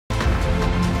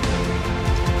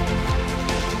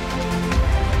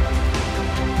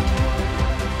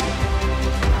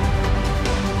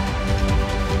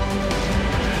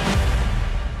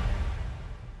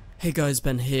Hey guys,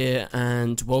 Ben here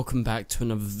and welcome back to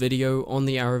another video on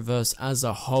the Arrowverse as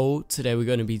a whole. Today we're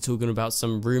going to be talking about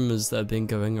some rumors that have been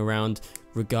going around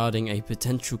regarding a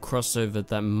potential crossover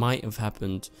that might have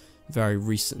happened very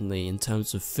recently in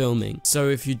terms of filming. So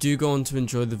if you do go on to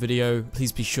enjoy the video,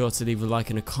 please be sure to leave a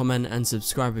like and a comment and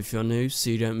subscribe if you're new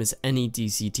so you don't miss any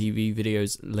DCTV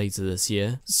videos later this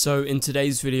year. So in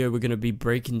today's video we're going to be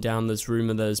breaking down this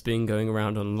rumor that has been going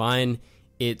around online.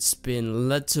 It's been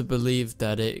led to believe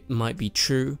that it might be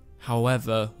true,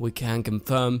 however, we can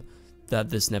confirm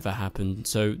that this never happened.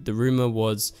 So the rumor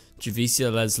was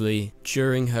Javicia Leslie,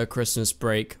 during her Christmas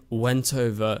break, went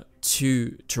over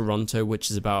to Toronto,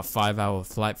 which is about a 5-hour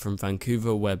flight from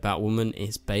Vancouver, where Batwoman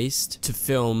is based, to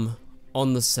film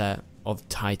on the set of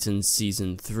Titans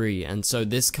Season 3. And so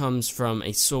this comes from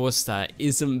a source that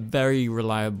isn't very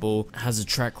reliable, has a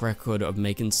track record of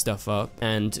making stuff up,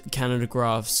 and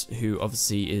Canadagraphs, who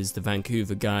obviously is the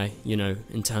Vancouver guy, you know,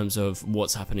 in terms of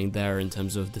what's happening there, in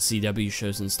terms of the CW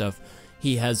shows and stuff,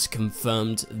 he has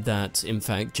confirmed that in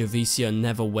fact Javicia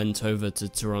never went over to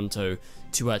Toronto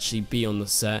to actually be on the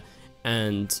set.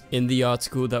 And in the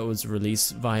article that was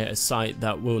released via a site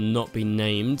that will not be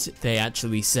named, they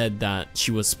actually said that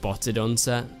she was spotted on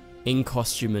set in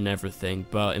costume and everything,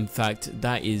 but in fact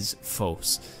that is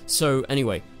false. So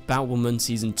anyway, Batwoman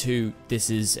Season 2,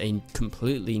 this is a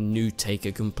completely new take,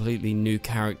 a completely new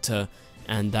character,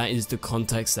 and that is the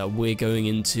context that we're going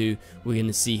into. We're going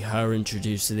to see her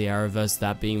introduced to the Arrowverse,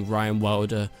 that being Ryan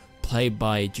Wilder, played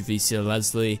by Javicia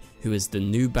Leslie, who is the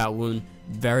new Batwoman.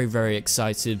 Very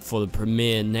excited for the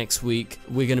premiere next week.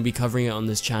 We're going to be covering it on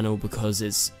this channel because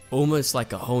it's almost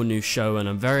like a whole new show, and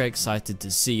I'm very excited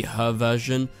to see her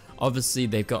version. Obviously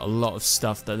they've got a lot of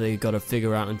stuff that they've got to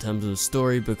figure out in terms of the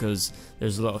story, because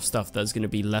there's a lot of stuff that's going to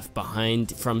be left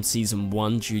behind from season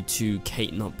 1 due to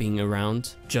Kate not being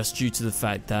around, just due to the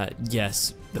fact that,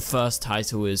 yes, the first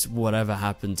title is Whatever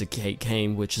Happened to Kate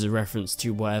Kane, which is a reference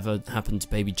to Whatever Happened to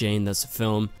Baby Jane. That's a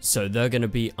film. So they're going to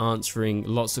be answering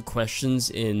lots of questions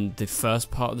in the first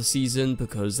part of the season,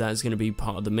 because that's going to be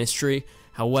part of the mystery.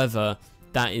 However,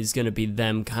 that is going to be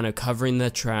them kind of covering their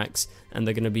tracks, and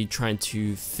they're going to be trying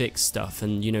to fix stuff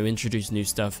and, you know, introduce new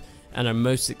stuff. And I'm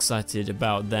most excited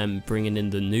about them bringing in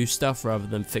the new stuff rather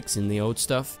than fixing the old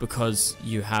stuff, because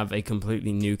you have a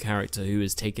completely new character who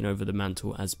is taking over the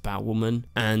mantle as Batwoman.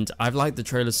 And I've liked the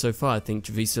trailers so far. I think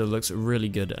Javicia looks really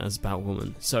good as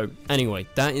Batwoman. So anyway,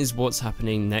 that is what's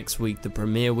happening next week. The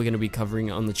premiere, we're going to be covering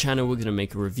it on the channel. We're going to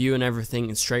make a review and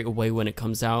everything straight away when it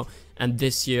comes out. And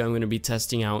this year I'm going to be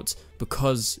testing out,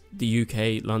 because the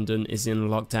UK, London, is in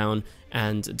lockdown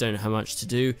and don't know how much to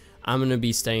do, I'm going to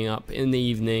be staying up in the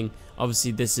evening.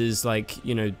 Obviously this is like,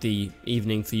 you know, the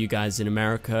evening for you guys in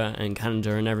America and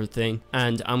Canada and everything.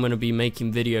 And I'm going to be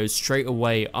making videos straight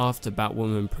away after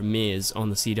Batwoman premieres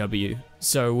on the CW.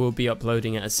 So we'll be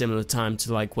uploading at a similar time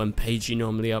to like when Pagey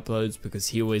normally uploads, because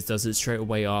he always does it straight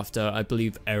away after. I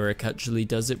believe Eric actually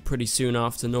does it pretty soon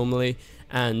after normally.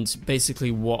 And basically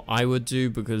what I would do,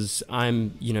 because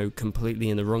I'm, you know, completely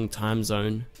in the wrong time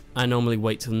zone, I normally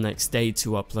wait till the next day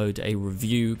to upload a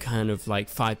review, kind of like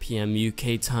 5 PM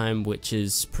UK time, which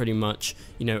is pretty much,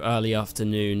 you know, early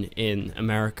afternoon in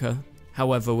America.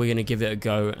 However, we're going to give it a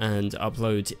go and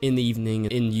upload in the evening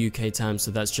in UK time, so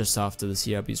that's just after the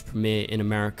CW's premiere in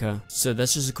America. So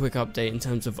that's just a quick update in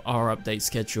terms of our update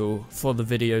schedule for the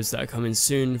videos that are coming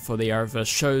soon for the Arrowverse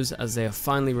shows, as they are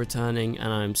finally returning,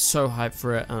 and I'm so hyped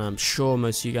for it, and I'm sure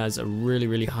most of you guys are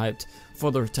really hyped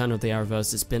for the return of the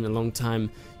Arrowverse. It's been a long time,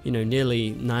 you know,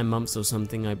 nearly 9 months or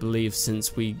something, I believe,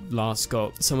 since we last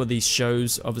got some of these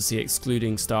shows, obviously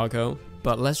excluding Stargirl.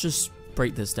 But let's just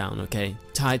break this down, okay?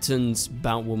 Titans,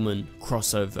 Batwoman,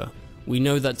 crossover. We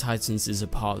know that Titans is a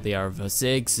part of the Arrowverse.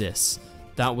 It exists.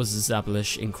 That was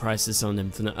established in Crisis on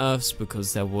Infinite Earths,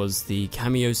 because there was the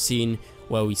cameo scene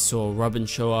where we saw Robin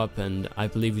show up, and I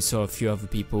believe we saw a few other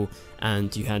people,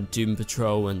 and you had Doom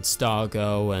Patrol and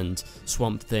Stargirl and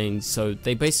Swamp Thing. So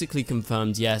they basically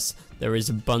confirmed, yes, there is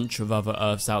a bunch of other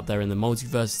Earths out there in the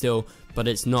multiverse still, but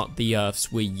it's not the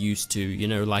Earths we're used to, you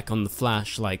know, like on The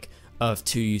Flash, like Earth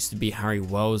 2 used to be Harry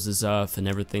Wells' Earth and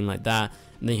everything like that,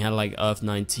 and then you had like Earth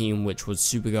 19, which was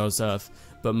Supergirl's Earth,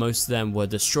 but most of them were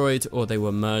destroyed or they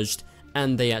were merged,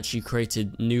 and they actually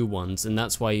created new ones, and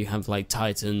that's why you have like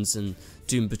Titans and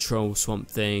Doom Patrol, Swamp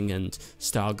Thing and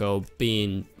Stargirl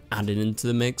being added into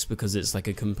the mix, because it's like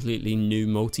a completely new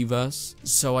multiverse.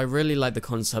 So I really like the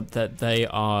concept that they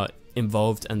are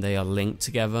involved and they are linked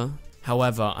together.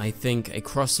 However, I think a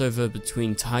crossover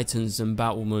between Titans and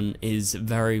Batwoman is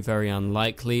very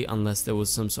unlikely, unless there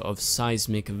was some sort of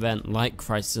seismic event like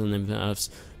Crisis on Infinite Earths,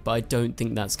 but I don't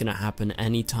think that's going to happen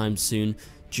anytime soon,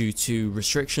 due to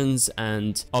restrictions,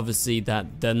 and obviously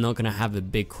that they're not going to have a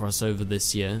big crossover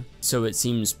this year, so it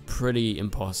seems pretty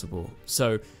impossible.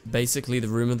 So basically the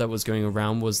rumor that was going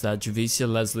around was that Javicia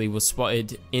Leslie was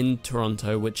spotted in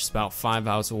Toronto, which is about 5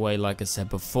 hours away, like I said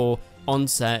before, on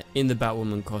set in the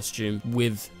Batwoman costume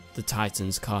with the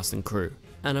Titans cast and crew.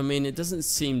 And I mean, it doesn't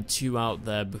seem too out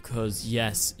there because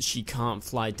yes, she can't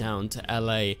fly down to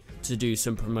LA to do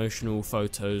some promotional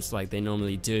photos like they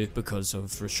normally do because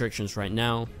of restrictions right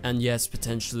now. And yes,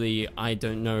 potentially, I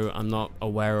don't know, I'm not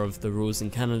aware of the rules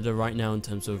in Canada right now in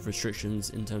terms of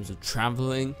restrictions in terms of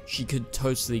traveling. She could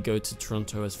totally go to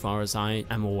Toronto as far as I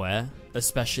am aware,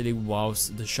 especially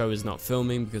whilst the show is not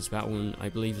filming, because Batwoman, I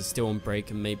believe, is still on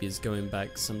break and maybe is going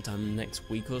back sometime next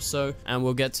week or so. And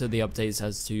we'll get to the updates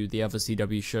as to the other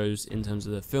CW shows in terms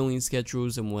of the filming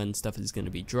schedules and when stuff is going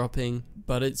to be dropping.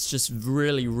 But it's just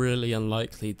really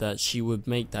unlikely that she would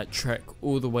make that trek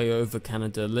all the way over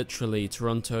Canada. Literally,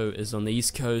 Toronto is on the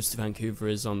east coast, Vancouver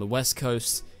is on the west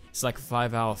coast. It's like a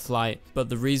 5-hour flight, but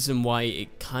the reason why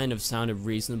it kind of sounded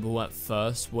reasonable at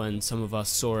first when some of us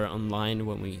saw it online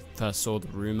when we first saw the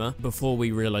rumor, before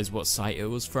we realized what site it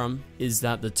was from, is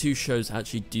that the two shows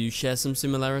actually do share some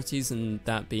similarities, and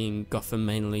that being Gotham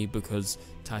mainly because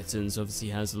Titans obviously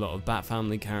has a lot of Bat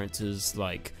family characters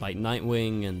like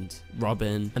Nightwing and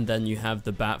Robin, and then you have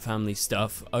the Bat family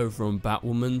stuff over on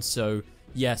Batwoman. So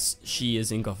yes, she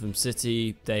is in Gotham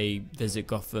City, they visit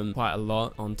Gotham quite a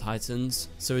lot on Titans,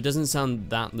 so it doesn't sound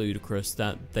that ludicrous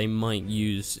that they might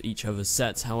use each other's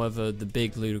sets. However, the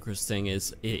big ludicrous thing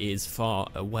is it is far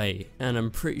away, and I'm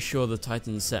pretty sure the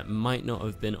Titans set might not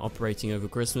have been operating over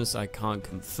Christmas. I can't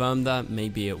confirm that,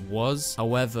 maybe it was.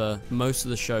 However, most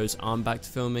of the shows aren't back to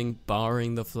filming,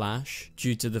 barring The Flash,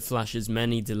 due to The Flash's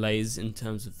many delays in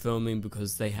terms of filming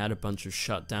because they had a bunch of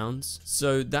shutdowns.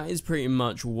 So that is pretty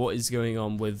much what is going on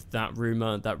with that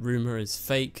rumor. That rumor is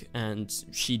fake, and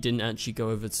she didn't actually go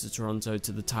over to Toronto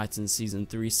to the Titans season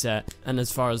 3 set, and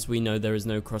as far as we know, there is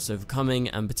no crossover coming,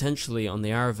 and potentially on the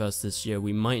Arrowverse this year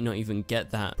we might not even get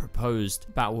that proposed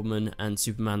Batwoman and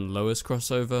Superman Lois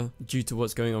crossover due to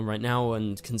what's going on right now,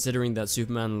 and considering that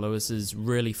Superman and Lois is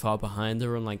really far behind.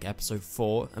 They're on like episode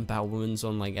 4 and Batwoman's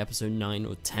on like episode 9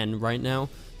 or 10 right now.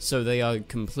 So they are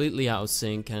completely out of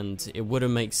sync, and it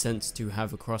wouldn't make sense to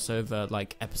have a crossover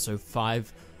like episode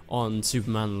 5 on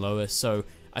Superman and Lois. So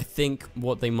I think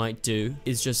what they might do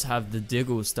is just have the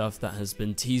Diggle stuff that has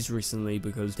been teased recently,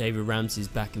 because David Ramsey's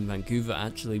back in Vancouver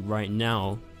actually right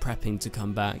now prepping to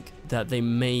come back, that they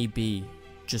may be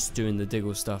just doing the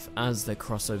Diggle stuff as their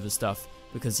crossover stuff,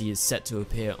 because he is set to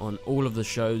appear on all of the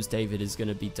shows. David is going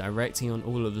to be directing on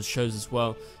all of the shows as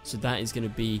well, so that is going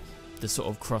to be the sort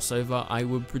of crossover I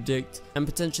would predict. And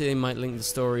potentially they might link the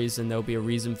stories and there'll be a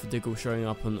reason for Diggle showing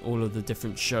up on all of the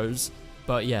different shows.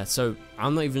 But yeah, so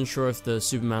I'm not even sure if the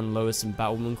Superman, Lois and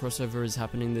Batwoman crossover is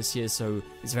happening this year, so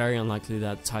it's very unlikely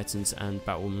that Titans and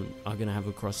Batwoman are going to have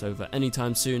a crossover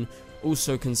anytime soon.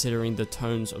 Also, considering the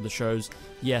tones of the shows,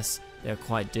 yes, they're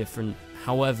quite different.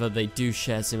 However, they do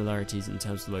share similarities in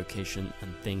terms of location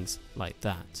and things like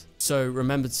that. So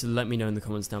remember to let me know in the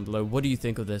comments down below, what do you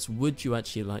think of this? Would you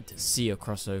actually like to see a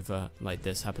crossover like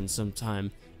this happen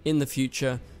sometime in the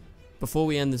future? Before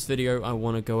we end this video, I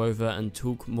want to go over and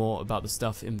talk more about the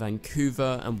stuff in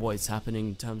Vancouver and what is happening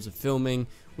in terms of filming.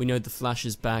 We know The Flash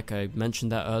is back. I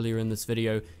mentioned that earlier in this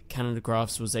video.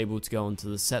 Canadagraphs was able to go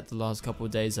onto the set the last couple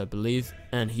of days, I believe,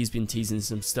 and he's been teasing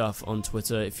some stuff on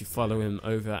Twitter if you follow him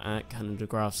over at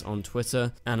Canadagraphs on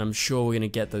Twitter. And I'm sure we're going to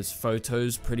get those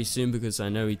photos pretty soon, because I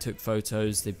know he took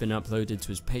photos. They've been uploaded to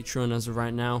his Patreon as of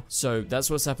right now. So that's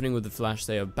what's happening with The Flash.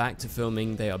 They are back to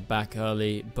filming. They are back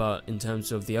early. But in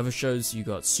terms of the other shows, you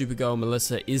got Supergirl.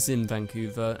 Melissa is in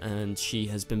Vancouver, and she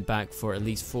has been back for at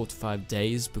least 4 to 5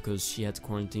 days because she had to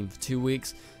quarantine for 2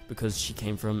 weeks. Because she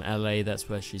came from LA, that's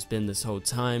where she's been this whole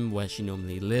time, where she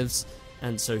normally lives,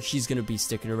 and so she's going to be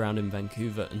sticking around in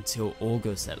Vancouver until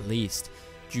August at least,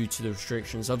 due to the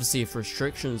restrictions. Obviously, if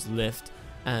restrictions lift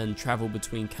and travel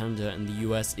between Canada and the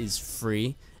US is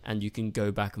free, and you can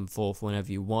go back and forth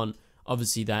whenever you want,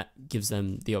 obviously that gives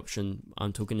them the option.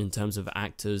 I'm talking in terms of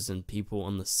actors and people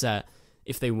on the set,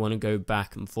 if they want to go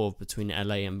back and forth between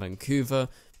LA and Vancouver.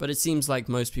 But it seems like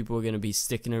most people are going to be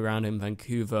sticking around in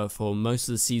Vancouver for most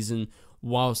of the season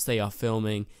whilst they are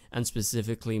filming, and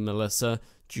specifically Melissa,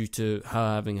 due to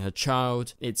her having her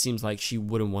child, it seems like she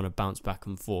wouldn't want to bounce back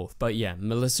and forth. But yeah,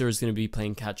 Melissa is going to be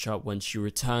playing catch up when she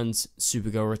returns.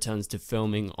 Supergirl returns to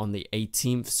filming on the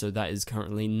 18th, so that is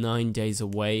currently 9 days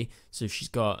away. So she's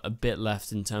got a bit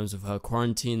left in terms of her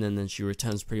quarantine, and then she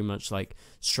returns pretty much like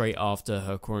straight after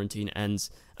her quarantine ends,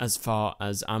 as far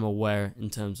as I'm aware in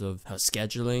terms of her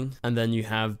scheduling. And then you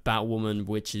have Batwoman,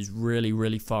 which is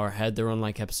really far ahead. They're on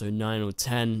like episode 9 or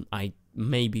 10. I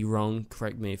may be wrong,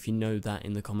 correct me if you know that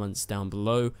in the comments down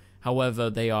below. However,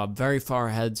 they are very far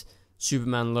ahead.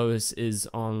 Superman Lois is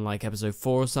on like episode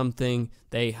 4 or something.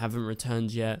 They haven't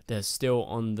returned yet. They're still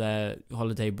on their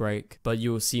holiday break, but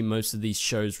you will see most of these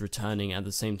shows returning at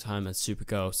the same time as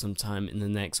Supergirl sometime in the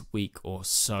next week or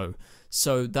so.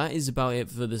 So that is about it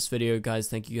for this video, guys.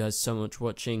 Thank you guys so much for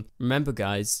watching. Remember,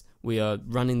 guys, we are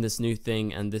running this new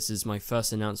thing, and this is my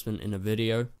first announcement in a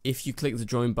video. If you click the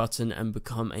join button and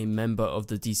become a member of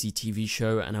the DCTV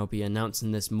show, and I'll be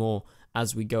announcing this more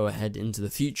as we go ahead into the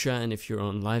future, and if you're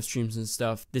on live streams and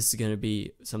stuff, this is going to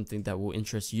be something that will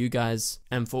interest you guys.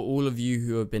 And for all of you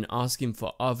who have been asking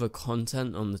for other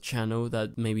content on the channel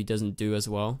that maybe doesn't do as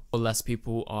well, or less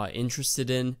people are interested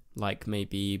in, like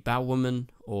maybe Batwoman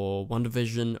or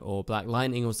WandaVision or Black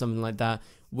Lightning or something like that,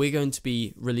 we're going to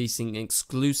be releasing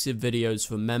exclusive videos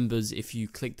for members. If you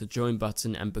click the join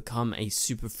button and become a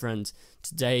super friend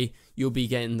today, you'll be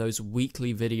getting those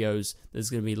weekly videos. There's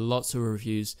going to be lots of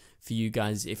reviews for you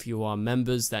guys if you are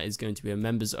members. That is going to be a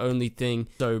members only thing.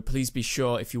 So please be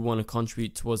sure, if you want to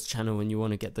contribute towards the channel and you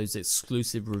want to get those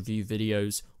exclusive review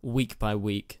videos week by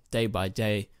week, day by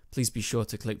day, please be sure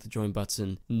to click the join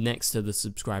button next to the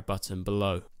subscribe button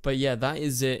below. But yeah, that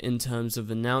is it in terms of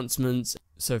announcements.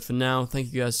 So for now,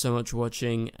 thank you guys so much for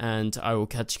watching, and I will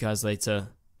catch you guys later.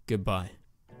 Goodbye.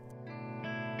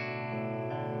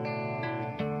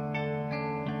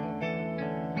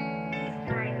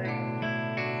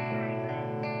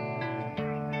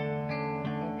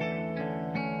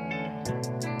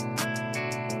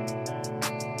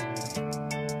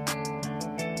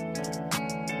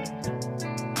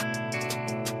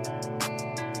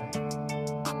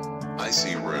 I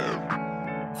see red.